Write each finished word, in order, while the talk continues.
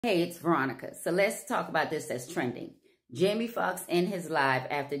Hey, it's Veronica. So let's talk about this that's trending. Jamie Foxx in his live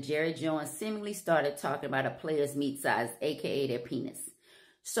after Jerry Jones seemingly started talking about a player's meat size, aka their penis.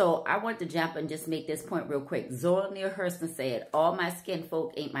 So I want to jump and just make this point real quick. Zora Neale Hurston said, "All my skin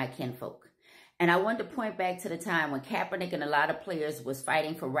folk ain't my kinfolk." And I want to point back to the time when Kaepernick and a lot of players was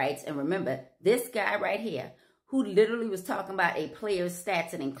fighting for rights. And remember, this guy right here, who literally was talking about a player's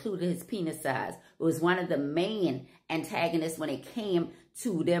stats and included his penis size, was one of the main antagonists when it came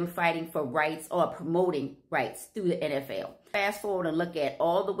to them fighting for rights or promoting rights through the NFL. Fast forward and look at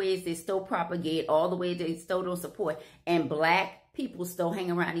all the ways they still propagate, all the ways they still don't support, and black people still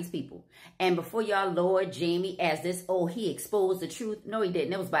hang around these people. And before y'all lower Jamie as this, oh, he exposed the truth. No, he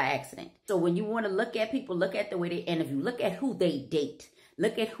didn't. It was by accident. So when you want to look at people, look at the way they interview, look at who they date.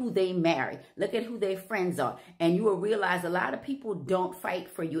 Look at who they marry. Look at who their friends are. And you will realize a lot of people don't fight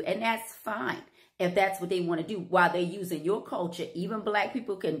for you. And that's fine if that's what they want to do. While they're using your culture, even black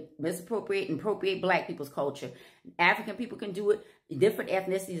people can misappropriate and appropriate black people's culture. African people can do it. Different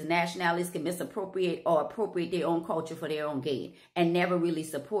ethnicities and nationalities can misappropriate or appropriate their own culture for their own gain and never really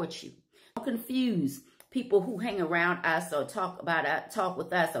support you. Don't confuse people who hang around us or talk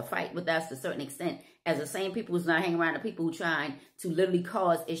with us or fight with us to a certain extent as the same people who's not hanging around the people who are trying to literally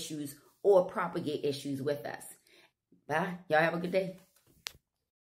cause issues or propagate issues with us. Bye. Y'all have a good day.